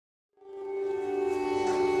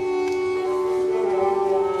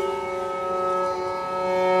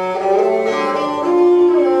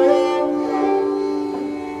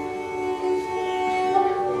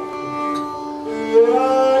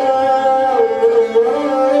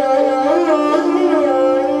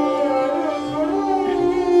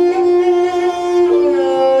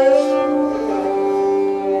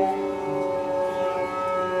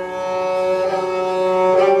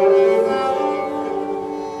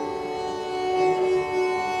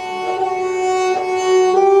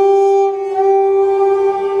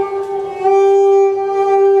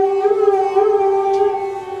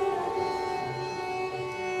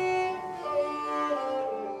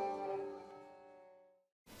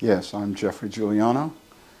Yes, I'm Geoffrey Giuliano,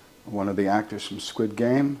 one of the actors from Squid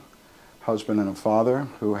Game, husband and a father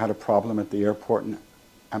who had a problem at the airport in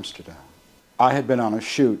Amsterdam. I had been on a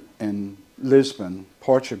shoot in Lisbon,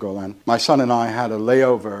 Portugal, and my son and I had a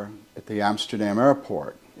layover at the Amsterdam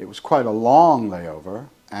airport. It was quite a long layover,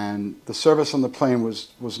 and the service on the plane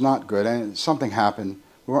was not good, and something happened.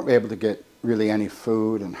 We weren't able to get really any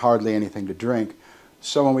food and hardly anything to drink.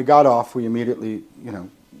 So when we got off, we immediately,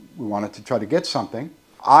 we wanted to try to get something.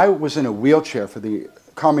 I was in a wheelchair for the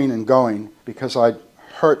coming and going because I'd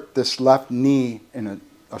hurt this left knee in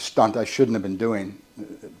a stunt I shouldn't have been doing,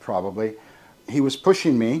 probably. He was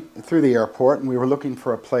pushing me through the airport, and we were looking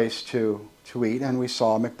for a place to eat, and we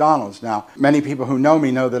saw McDonald's. Now, many people who know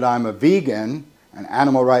me know that I'm a vegan, an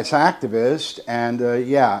animal rights activist, and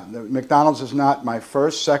McDonald's is not my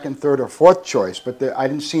first, second, third, or fourth choice, but I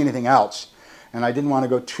didn't see anything else, and I didn't want to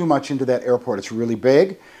go too much into that airport. It's really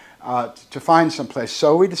big. To find some place.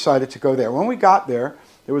 So we decided to go there. When we got there,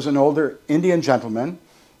 there was an older Indian gentleman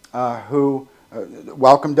who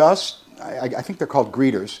welcomed us. I think they're called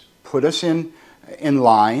greeters. Put us in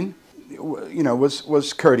line,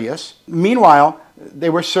 was courteous. Meanwhile,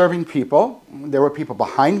 they were serving people. There were people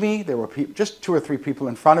behind me. There were just 2 or 3 people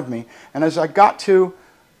in front of me. And as I got to,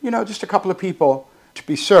 just a couple of people to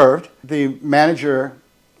be served, the manager,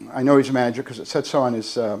 I know he's a manager because it said so on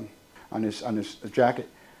his jacket.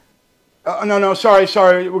 No,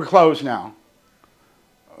 sorry, we're closed now.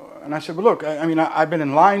 And I said, well, look, I've been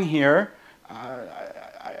in line here.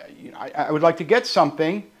 I would like to get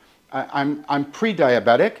something. I'm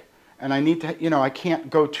pre-diabetic, and I need to, I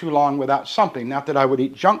can't go too long without something. Not that I would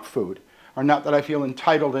eat junk food, or not that I feel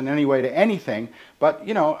entitled in any way to anything, but,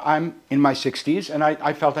 I'm in my 60s, and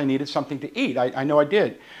I felt I needed something to eat. I know I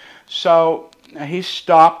did. So he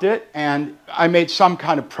stopped it, and I made some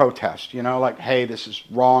kind of protest, like, hey, this is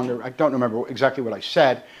wrong, or I don't remember exactly what I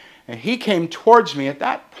said. And he came towards me. At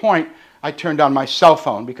that point, I turned on my cell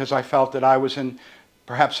phone because I felt that I was in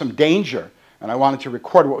perhaps some danger, and I wanted to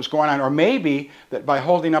record what was going on, or maybe that by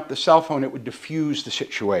holding up the cell phone, it would diffuse the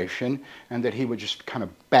situation, and that he would just kind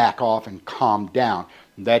of back off and calm down.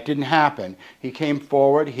 That didn't happen. He came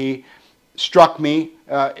forward, he struck me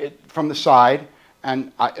from the side,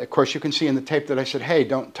 and of course, you can see in the tape that I said, hey,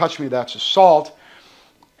 don't touch me, that's assault.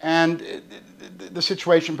 And the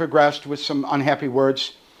situation progressed with some unhappy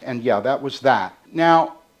words, and yeah, that was that.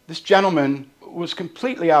 Now, this gentleman was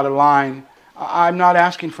completely out of line. I'm not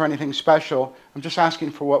asking for anything special. I'm just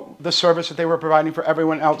asking for the service that they were providing for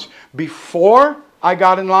everyone else. Before I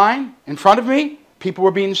got in line, in front of me, people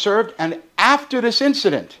were being served, and after this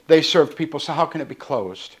incident, they served people. So how can it be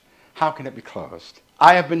closed? How can it be closed?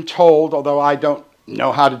 I have been told, although I don't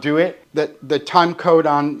know how to do it, that the time code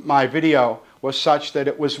on my video was such that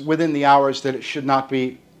it was within the hours that it should not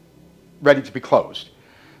be ready to be closed.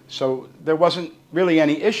 So there wasn't really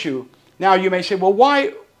any issue. Now you may say, well,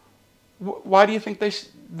 why do you think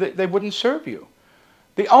they wouldn't serve you?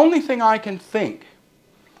 The only thing I can think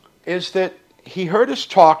is that he heard us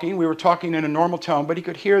talking. We were talking in a normal tone, but he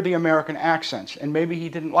could hear the American accents, and maybe he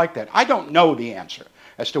didn't like that. I don't know the answer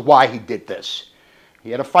as to why he did this. He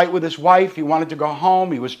had a fight with his wife. He wanted to go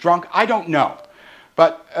home. He was drunk. I don't know.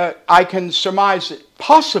 But I can surmise that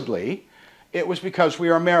possibly it was because we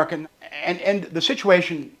are American. And the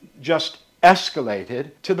situation just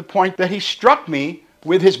escalated to the point that he struck me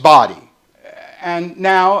with his body. And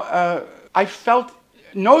now I felt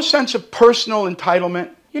no sense of personal entitlement.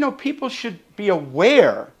 People should be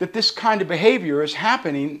aware that this kind of behavior is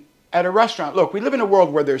happening at a restaurant. Look, we live in a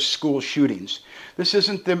world where there's school shootings. This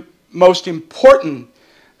isn't the most important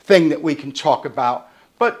thing that we can talk about,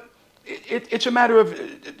 but it's a matter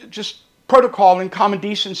of just protocol and common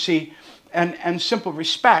decency and simple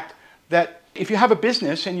respect that if you have a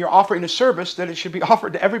business and you're offering a service, that it should be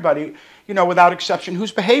offered to everybody, without exception,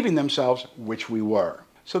 who's behaving themselves, which we were.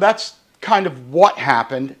 So that's kind of what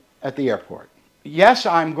happened at the airport. Yes,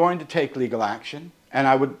 I'm going to take legal action, and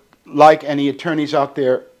I would like any attorneys out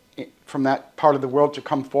there from that part of the world to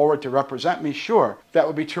come forward to represent me. Sure, that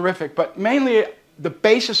would be terrific. But mainly, the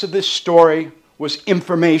basis of this story was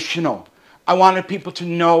informational. I wanted people to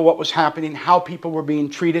know what was happening, how people were being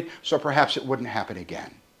treated, so perhaps it wouldn't happen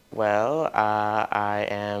again. Well, I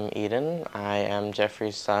am Eden. I am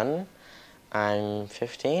Geoffrey's son. I'm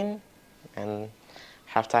 15 and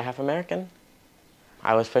half Thai, half American.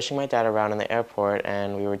 I was pushing my dad around in the airport,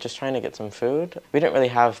 and we were just trying to get some food. We didn't really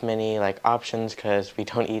have many options because we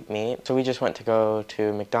don't eat meat. So we just went to go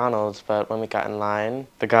to McDonald's, but when we got in line,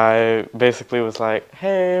 the guy basically was like,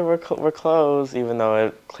 hey, we're closed, even though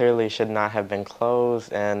it clearly should not have been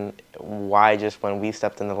closed. And why just when we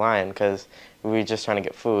stepped in the line? Because we were just trying to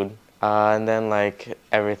get food. And then like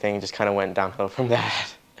everything just kind of went downhill from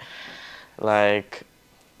that. Like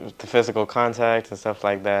the physical contact and stuff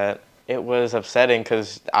like that. It was upsetting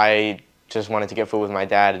because I just wanted to get food with my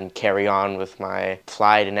dad and carry on with my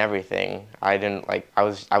flight and everything. I didn't like, I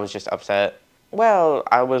was just upset. Well,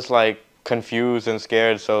 I was like confused and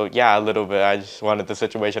scared, so yeah, a little bit. I just wanted the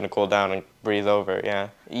situation to cool down and breathe over, yeah.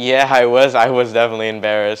 Yeah, I was definitely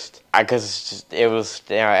embarrassed. Because it was,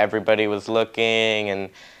 you know, everybody was looking and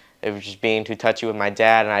it was just being too touchy with my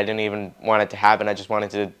dad, and I didn't even want it to happen. I just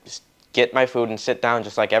wanted to get my food and sit down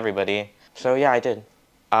just like everybody. So yeah, I did.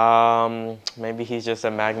 Maybe he's just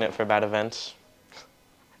a magnet for bad events.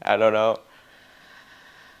 I don't know.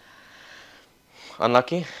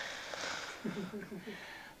 Unlucky?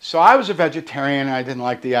 So I was a vegetarian, and I didn't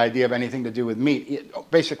like the idea of anything to do with meat,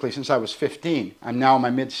 basically since I was 15. I'm now in my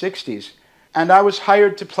mid-60s. And I was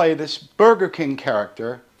hired to play this Burger King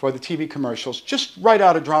character for the TV commercials just right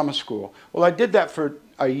out of drama school. Well, I did that for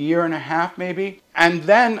a year and a half maybe. And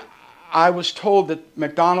then I was told that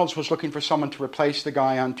McDonald's was looking for someone to replace the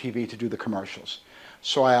guy on TV to do the commercials.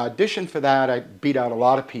 So I auditioned for that. I beat out a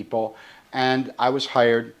lot of people. And I was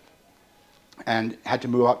hired and had to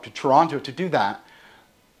move up to Toronto to do that.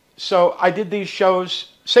 So I did these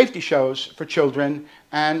shows, safety shows for children,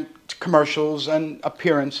 and commercials and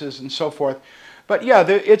appearances and so forth. But yeah,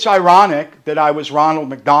 it's ironic that I was Ronald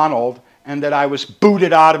McDonald and that I was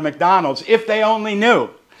booted out of McDonald's. If they only knew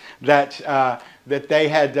that, that they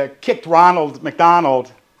had kicked Ronald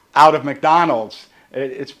McDonald out of McDonald's.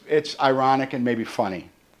 It's ironic and maybe funny.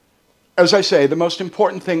 As I say, the most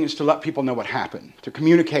important thing is to let people know what happened, to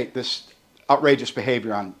communicate this outrageous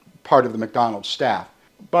behavior on part of the McDonald's staff.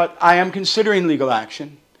 But I am considering legal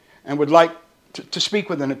action and would like to speak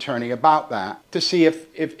with an attorney about that to see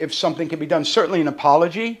if something can be done. Certainly an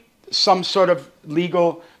apology, some sort of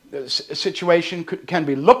legal situation can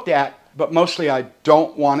be looked at, but mostly I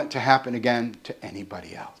don't want it to happen again to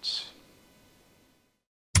anybody else.